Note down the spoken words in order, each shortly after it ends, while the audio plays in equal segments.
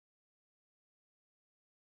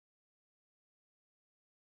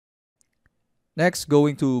Next,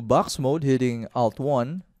 going to box mode, hitting Alt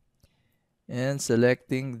 1 and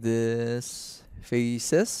selecting this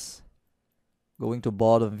faces. Going to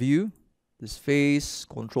bottom view, this face,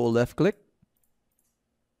 Control left click.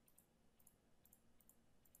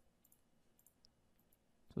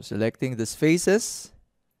 So selecting this faces,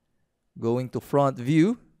 going to front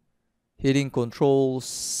view, hitting Control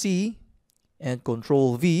C and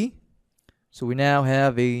Control V. So we now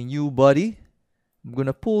have a new body. I'm going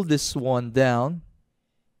to pull this one down,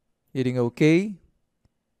 hitting OK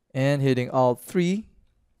and hitting Alt 3.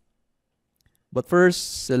 But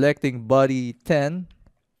first, selecting body 10,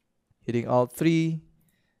 hitting Alt 3,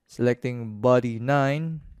 selecting body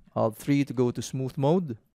 9, Alt 3 to go to smooth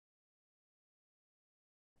mode.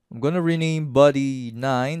 I'm going to rename body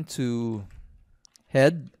 9 to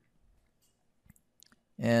head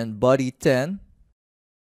and body 10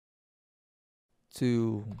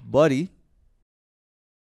 to body.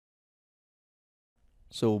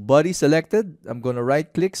 So body selected, I'm going to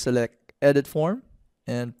right click, select edit form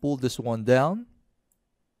and pull this one down,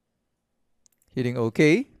 hitting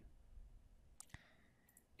OK.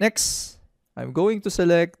 Next, I'm going to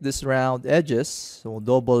select this round edges, so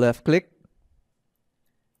double left click,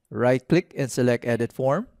 right click and select edit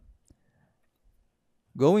form.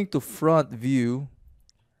 Going to front view,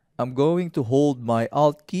 I'm going to hold my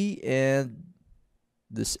Alt key and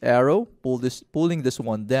this arrow, pulling this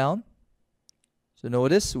one down. So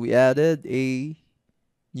notice we added a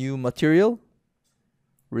new material,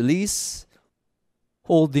 release,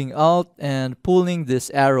 holding Alt and pulling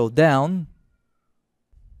this arrow down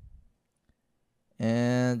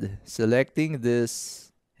and selecting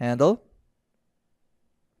this handle,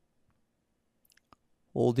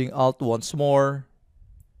 holding Alt once more,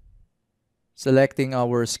 selecting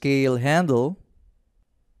our scale handle,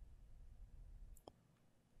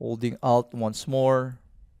 holding Alt once more,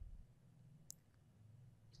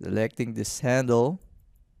 selecting this handle,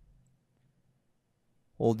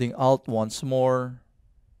 holding Alt once more,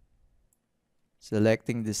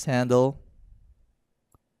 selecting this handle,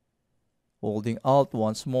 holding Alt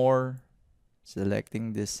once more,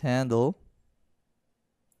 selecting this handle,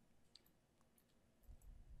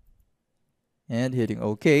 and hitting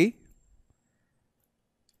OK.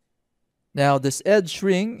 Now this edge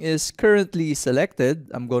ring is currently selected.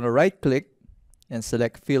 I'm going to right click and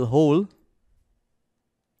select fill hole.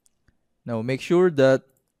 Now make sure that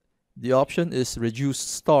the option is reduce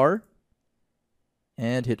star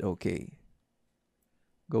and hit OK.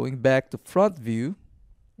 Going back to front view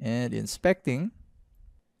and inspecting.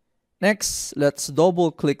 Next, let's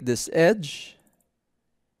double click this edge,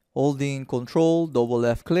 holding Control, double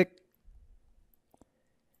left click,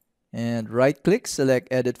 and right click, select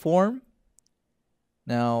edit form.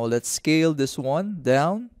 Now let's scale this one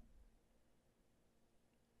down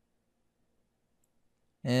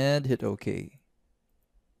and hit OK.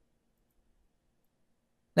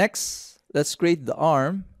 Next, let's create the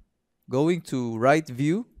arm. Going to right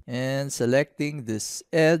view and selecting this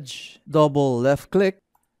edge, double left click,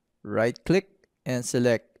 right click and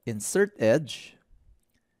select insert edge.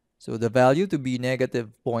 So the value to be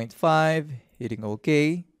 -0.5, hitting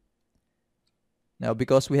OK. Now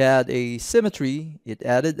because we had a symmetry, it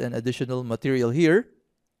added an additional material here.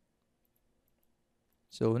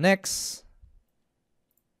 So next,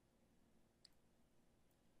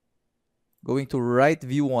 going to right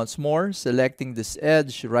view once more, selecting this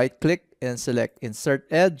edge, right click and select insert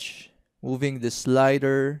edge, moving the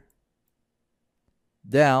slider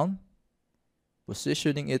down,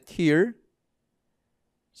 positioning it here.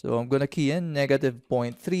 So I'm going to key in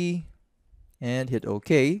 -0.3 and hit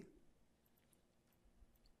OK.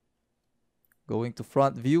 Going to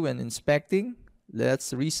front view and inspecting,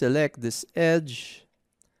 let's reselect this edge,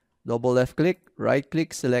 double left click, right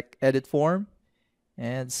click, select edit form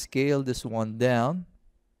and scale this one down,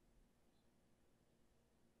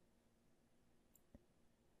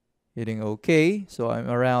 hitting OK. So I'm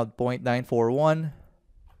around 0.941.